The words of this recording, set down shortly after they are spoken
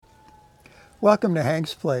Welcome to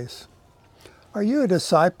Hank's Place. Are you a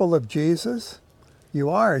disciple of Jesus? You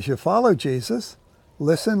are as you follow Jesus.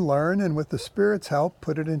 Listen, learn, and with the Spirit's help,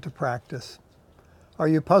 put it into practice. Are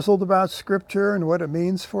you puzzled about Scripture and what it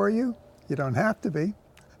means for you? You don't have to be.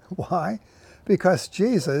 Why? Because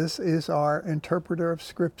Jesus is our interpreter of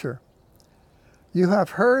Scripture. You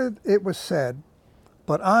have heard it was said,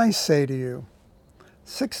 but I say to you.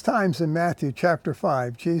 6 times in Matthew chapter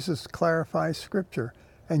 5, Jesus clarifies Scripture,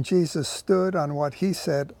 and Jesus stood on what he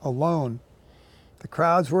said alone. The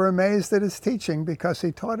crowds were amazed at his teaching because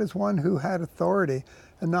he taught as one who had authority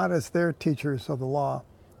and not as their teachers of the law.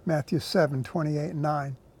 Matthew 7:28 and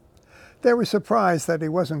 9. They were surprised that he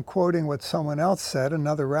wasn't quoting what someone else said,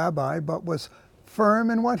 another rabbi, but was firm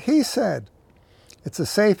in what he said. It's a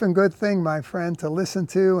safe and good thing, my friend, to listen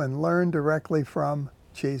to and learn directly from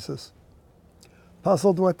Jesus.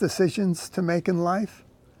 Puzzled what decisions to make in life?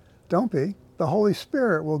 Don't be. The Holy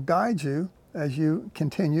Spirit will guide you as you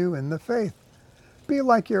continue in the faith. Be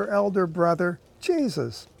like your elder brother,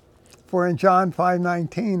 Jesus. For in John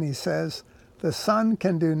 5:19 he says, the Son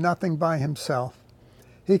can do nothing by himself.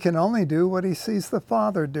 He can only do what he sees the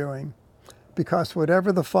Father doing, because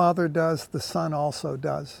whatever the Father does, the Son also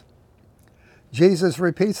does. Jesus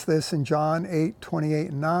repeats this in John 8:28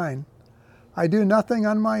 and 9. I do nothing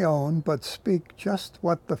on my own, but speak just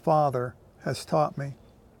what the Father has taught me.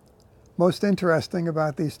 Most interesting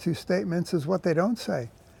about these two statements is what they don't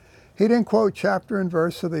say. He didn't quote chapter and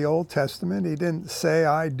verse of the Old Testament. He didn't say,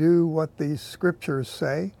 I do what these scriptures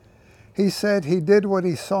say. He said he did what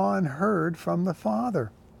he saw and heard from the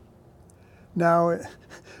Father. Now, it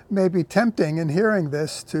may be tempting in hearing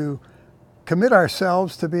this to commit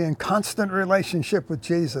ourselves to be in constant relationship with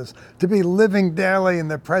Jesus, to be living daily in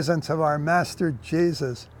the presence of our Master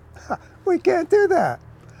Jesus. We can't do that.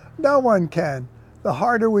 No one can. The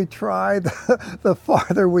harder we try, the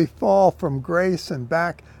farther we fall from grace and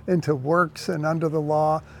back into works and under the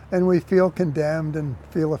law, and we feel condemned and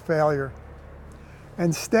feel a failure.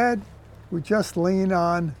 Instead, we just lean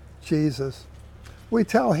on Jesus. We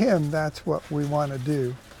tell him that's what we want to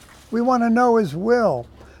do. We want to know his will,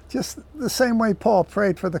 just the same way Paul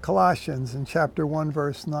prayed for the Colossians in chapter 1,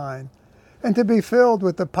 verse 9. And to be filled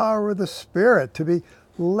with the power of the Spirit, to be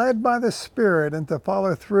led by the Spirit and to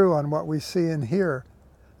follow through on what we see and hear.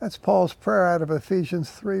 That's Paul's prayer out of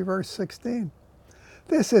Ephesians 3, verse 16.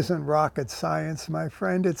 This isn't rocket science, my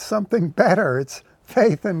friend. It's something better. It's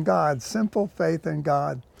faith in God, simple faith in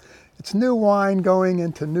God. It's new wine going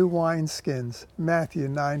into new wineskins, Matthew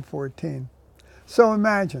 9:14. So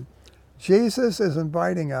imagine, Jesus is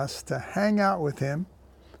inviting us to hang out with him,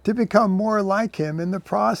 to become more like him in the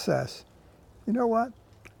process. You know what?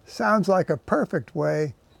 Sounds like a perfect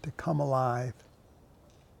way to come alive.